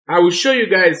I will show you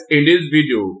guys in this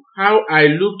video how I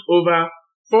looped over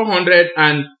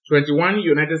 421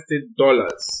 United States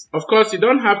dollars. Of course, you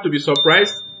don't have to be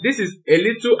surprised. This is a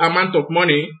little amount of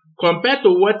money compared to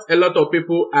what a lot of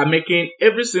people are making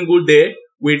every single day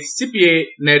with CPA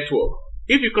network.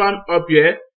 If you come up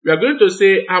here, we are going to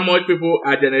see how much people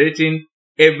are generating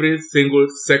every single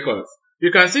second.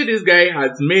 You can see this guy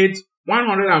has made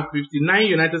 159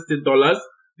 United States dollars.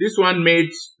 This one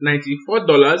made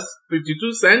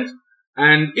 $94.52.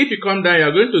 And if you come down,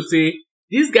 you're going to see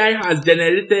this guy has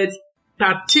generated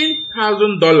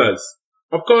 $13,000.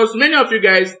 Of course, many of you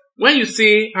guys, when you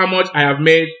see how much I have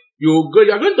made, you're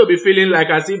going to be feeling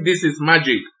like as if this is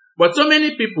magic. But so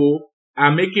many people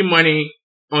are making money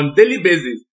on daily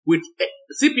basis with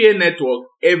CPA network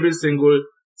every single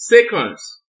second.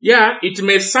 Yeah, it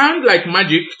may sound like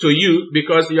magic to you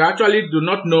because you actually do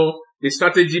not know the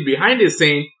strategy behind the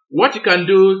scene, what you can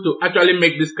do to actually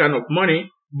make this kind of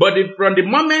money. But from the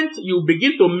moment you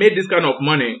begin to make this kind of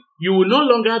money, you will no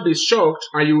longer be shocked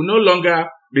and you will no longer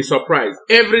be surprised.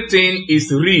 Everything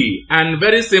is real and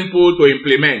very simple to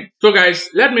implement. So guys,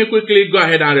 let me quickly go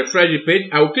ahead and refresh the page.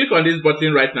 I will click on this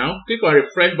button right now. Click on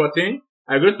refresh button.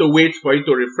 I'm going to wait for it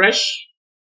to refresh.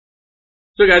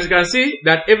 So guys, you can see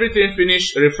that everything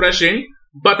finished refreshing,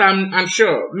 but I'm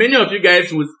sure many of you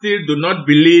guys will still do not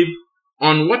believe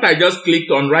on what I just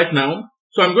clicked on right now.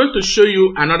 So I'm going to show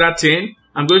you another thing.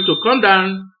 I'm going to come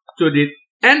down to the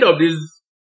end of this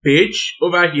page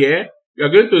over here.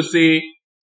 You're going to see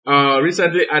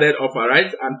recently added offer,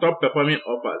 right? And top performing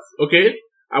offers. Okay.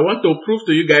 I want to prove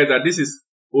to you guys that this is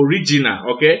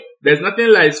original. Okay. There's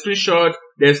nothing like screenshot.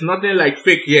 There's nothing like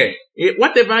fake here.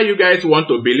 Whatever you guys want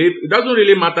to believe, it doesn't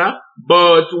really matter.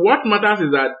 But what matters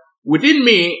is that within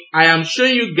me, I am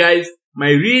showing you guys my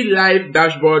real life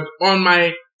dashboard on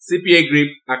my Cpagrip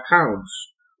account.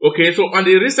 Okay, so on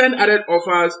the recent added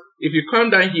offers, if you come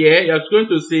down here, you're going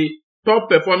to see top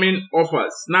performing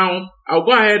offers. Now, I'll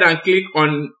go ahead and click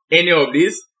on any of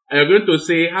these, and you're going to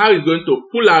see how it's going to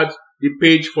pull out the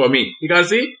page for me. You can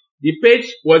see the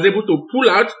page was able to pull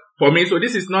out for me. So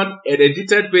this is not an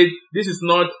edited page. This is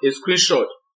not a screenshot.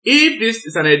 If this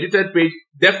is an edited page,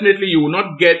 definitely you will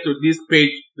not get to this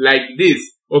page like this.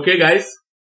 Okay, guys?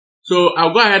 So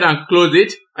I'll go ahead and close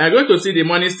it. I'm going to see the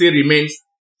money still remains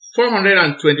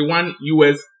 421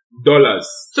 US dollars.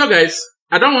 So guys,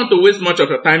 I don't want to waste much of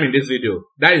your time in this video.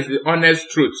 That is the honest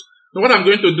truth. So what I'm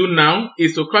going to do now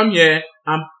is to come here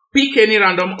and pick any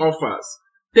random offers.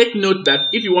 Take note that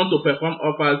if you want to perform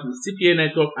offers with CPA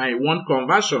network and you want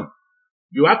conversion,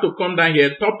 you have to come down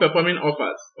here, top performing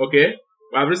offers. Okay,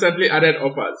 I've recently added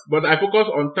offers, but I focus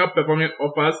on top performing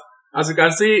offers. As you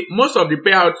can see, most of the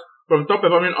payout from top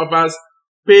performing offers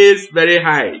pays very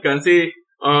high. You can see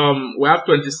we have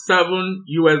 27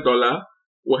 US dollar,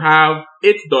 we have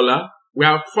 $8, we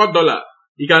have $4.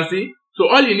 You can see. So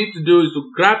all you need to do is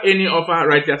to grab any offer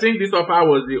right here. I think this offer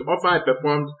was the offer I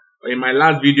performed in my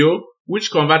last video, which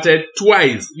converted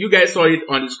twice. You guys saw it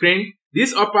on the screen.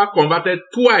 This offer converted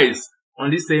twice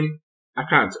on the same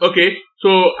account. Okay,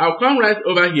 so I'll come right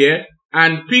over here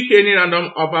and pick any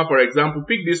random offer. For example,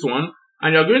 pick this one,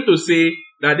 and you're going to see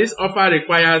that this offer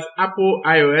requires Apple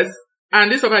iOS,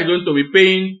 and this offer is going to be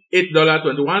paying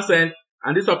 $8.21,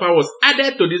 and this offer was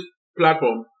added to this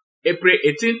platform April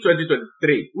 18,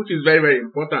 2023, which is very, very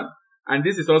important. And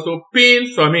this is also pin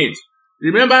submit.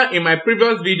 Remember in my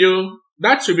previous video,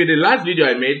 that should be the last video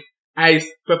I made, I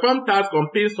performed task on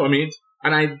pin submit,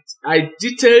 and I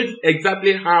detailed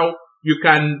exactly how you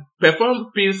can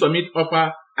perform pin submit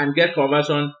offer and get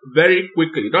conversion very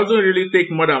quickly. It doesn't really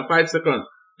take more than 5 seconds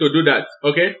to do that.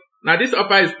 Okay. Now this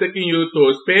offer is taking you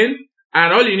to Spain,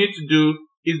 and all you need to do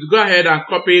is go ahead and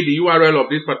copy the URL of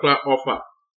this particular offer.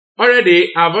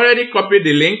 I've already copied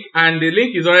the link, and the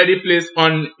link is already placed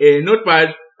on a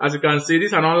notepad. As you can see, this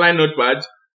is an online notepad.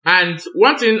 And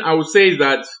one thing I would say is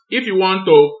that if you want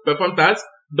to perform tasks,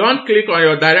 don't click on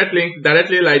your direct link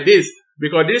directly like this,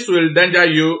 because this will danger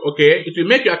you. Okay, it will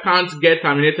make your account get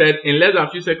terminated in less than a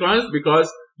few seconds,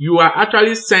 because you are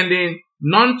actually sending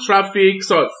non-traffic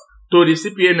source to the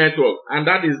CPA network, and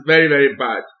that is very, very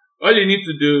bad. All you need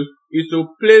to do is to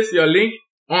place your link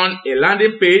on a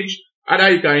landing page.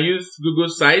 Either you can use Google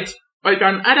Site, or you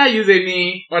can either use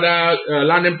any other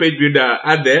landing page builder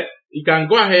out there. You can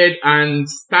go ahead and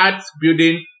start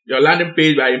building your landing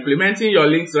page by implementing your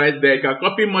links right there. You can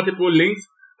copy multiple links,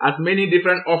 as many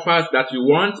different offers that you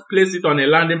want, place it on a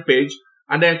landing page,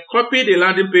 and then copy the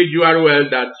landing page URL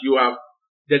that you have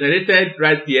generated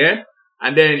right here.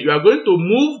 And then you are going to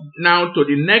move now to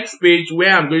the next page,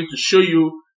 where I'm going to show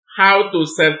you how to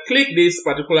self-click this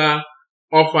particular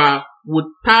offer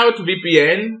without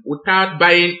VPN, without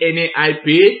buying any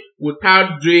IP,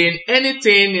 without doing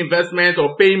anything, investment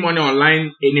or paying money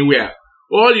online anywhere.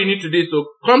 All you need to do is to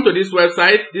come to this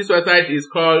website. This website is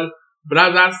called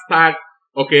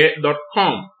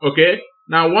browserstack.com. Okay.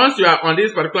 Now, once you are on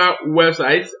this particular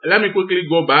website, let me quickly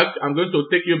go back. I'm going to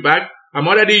take you back. I'm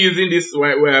already using this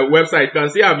website. You can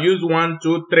see I've used 1,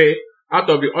 2, 3 out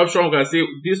of the option. You can see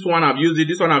this one I've used it,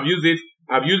 this one I've used it,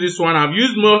 I've used this one, I've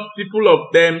used multiple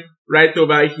of them right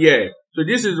over here. So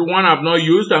this is the one I've not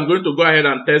used. I'm going to go ahead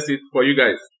and test it for you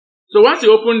guys. So once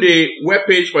you open the web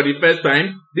page for the first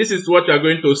time, this is what you're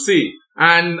going to see.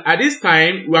 And at this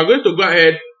time, we are going to go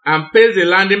ahead and paste the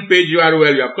landing page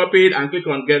URL you have copied and click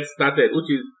on get started, which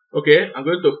is, okay, I'm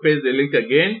going to paste the link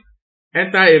again.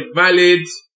 Enter a valid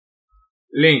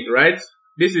link, right?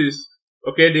 This is,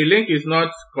 okay, the link is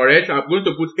not correct. I'm going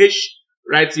to put H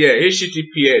right here,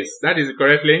 HTTPS. That is the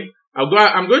correct link. I'm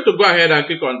going to go ahead and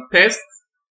click on test.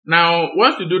 Now,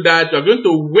 once you do that, you're going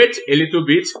to wait a little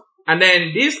bit. And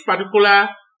then this particular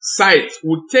site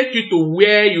will take you to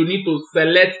where you need to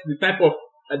select the type of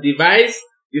device,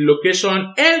 the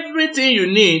location, everything you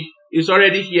need is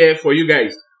already here for you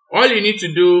guys. All you need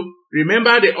to do,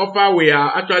 remember the offer we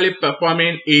are actually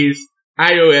performing is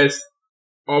iOS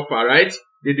offer, right?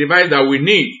 The device that we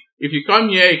need. If you come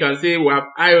here, you can see we have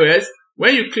iOS.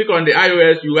 When you click on the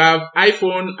iOS, you have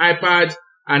iPhone, iPad,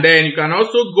 and then you can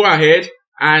also go ahead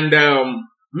and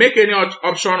make any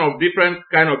option of different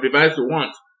kind of device you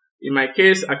want. In my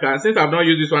case, since I've not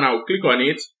used this one, I will click on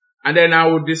it. And then I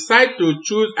will decide to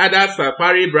choose either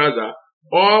Safari browser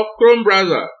or Chrome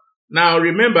browser. Now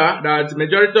remember that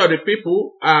majority of the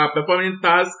people are performing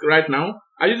tasks right now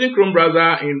are using Chrome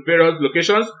browser in various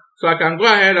locations. So I can go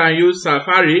ahead and use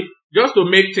Safari just to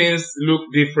make things look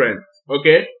different.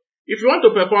 Okay. If you want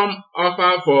to perform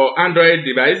offer for Android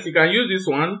device, you can use this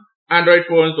one, Android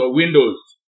phones or Windows.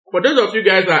 For those of you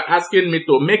guys that are asking me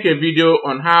to make a video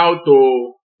on how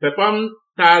to perform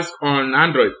tasks on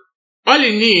Android, all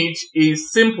you need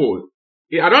is simple.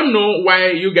 I don't know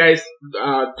why you guys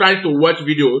try to watch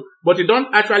video, but you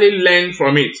don't actually learn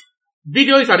from it.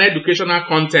 Video is an educational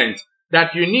content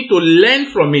that you need to learn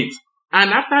from it.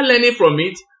 And after learning from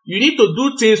it, you need to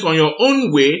do things on your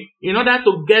own way in order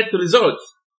to get results.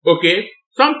 Okay?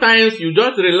 Sometimes you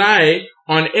just rely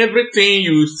on everything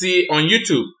you see on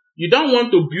YouTube. You don't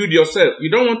want to build yourself.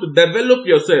 You don't want to develop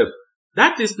yourself.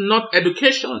 That is not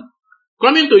education.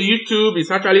 Coming to YouTube is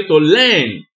actually to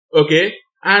learn. Okay?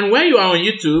 And when you are on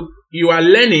YouTube, you are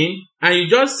learning and you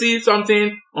just see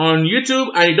something on YouTube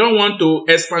and you don't want to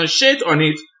expatiate on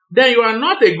it, then you are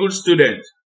not a good student.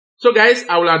 So guys,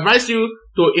 I will advise you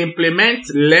to implement,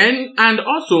 learn, and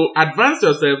also advance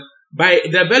yourself by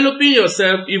developing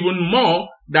yourself even more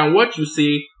than what you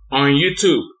see on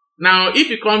YouTube. Now, if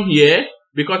you come here,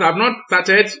 because I've not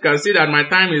started, you can see that my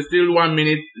time is still 1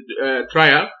 minute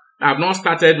trial. I've not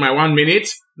started my 1 minute.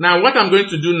 Now, what I'm going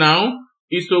to do now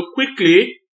is to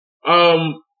quickly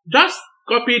just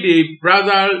copy the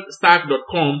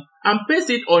browserstack.com and paste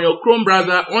it on your Chrome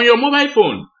browser on your mobile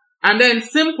phone. And then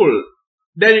simple.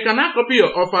 Then you can now copy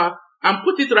your offer and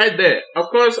put it right there. Of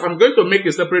course, I'm going to make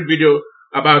a separate video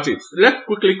about it. Let's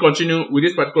quickly continue with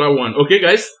this particular one. Okay,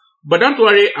 guys? But don't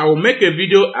worry, I will make a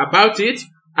video about it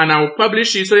and I will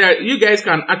publish it so that you guys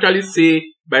can actually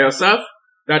see by yourself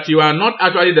that you are not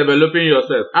actually developing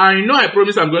yourself. I know I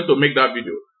promise I'm going to make that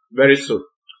video very soon.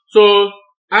 So,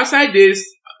 outside this,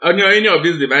 on any of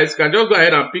these devices, you can just go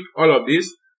ahead and pick all of these.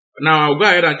 Now, I'll go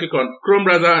ahead and click on Chrome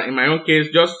browser in my own case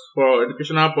just for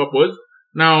educational purpose.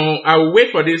 Now, I will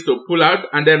wait for this to pull out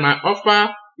and then my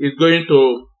offer is going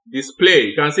to display.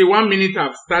 You can see 1 minute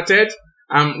have started.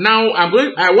 Now,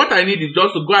 what I need is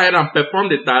just to go ahead and perform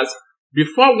the task.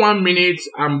 Before 1 minute,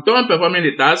 I'm done performing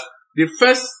the task.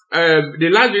 The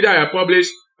last video I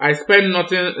published, I spent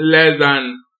nothing less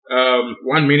than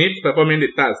 1 minute performing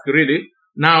the task, really.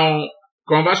 Now,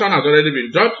 conversion has already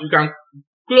been dropped. You can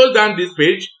close down this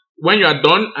page when you are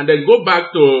done and then go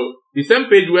back to the same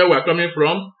page where we are coming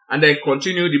from and then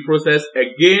continue the process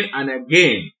again and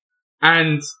again.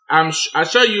 And I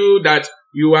assure you that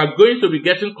you are going to be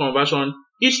getting conversion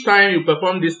each time you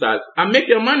perform this task and make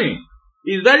your money.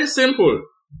 It's very simple.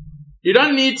 You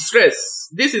don't need stress.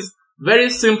 This is very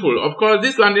simple. Of course,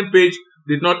 this landing page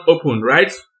did not open,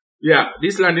 right? Yeah,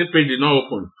 this landing page did not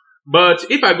open. But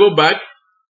if I go back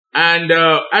and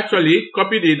actually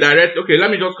copy the direct, okay, let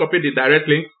me just copy the direct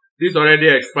link. This already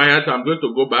expired, so I'm going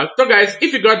to go back. So guys,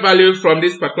 if you got value from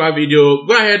this particular video,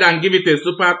 go ahead and give it a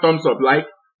super thumbs up like.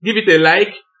 Give it a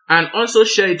like and also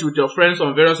share it with your friends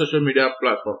on various social media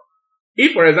platforms.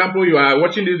 If, for example, you are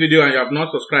watching this video and you have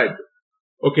not subscribed,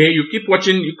 Okay, you keep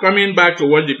watching, you coming back to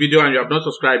watch the video and you have not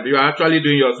subscribed, you are actually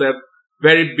doing yourself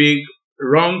very big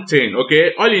wrong thing.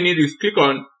 Okay, all you need is click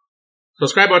on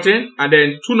subscribe button and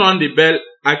then turn on the bell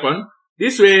icon.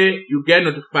 This way you get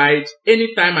notified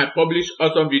anytime I publish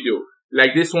awesome video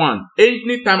like this one.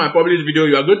 Anytime I publish video,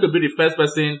 you are going to be the first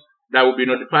person that will be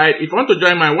notified. If you want to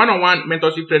join my one-on-one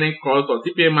mentorship training course on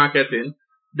CPA marketing,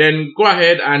 then go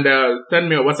ahead and send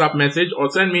me a WhatsApp message or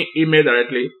send me email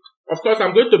directly. Of course,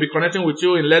 I'm going to be connecting with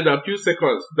you in less than a few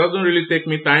seconds. Doesn't really take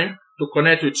me time to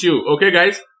connect with you. Okay,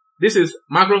 guys? This is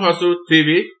Macro Hustle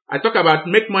TV. I talk about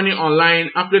make money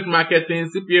online, affiliate marketing,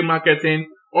 CPA marketing,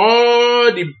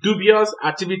 all the dubious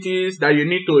activities that you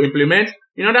need to implement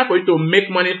in order for you to make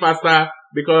money faster.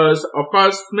 Because, of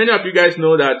course, many of you guys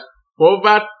know that for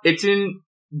over 18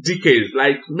 decades,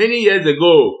 like many years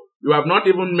ago, you have not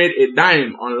even made a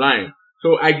dime online.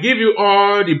 So I give you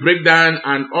all the breakdown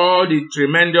and all the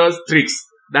tremendous tricks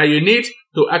that you need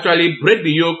to actually break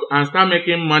the yoke and start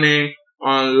making money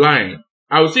online.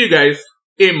 I will see you guys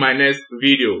in my next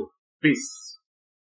video. Peace.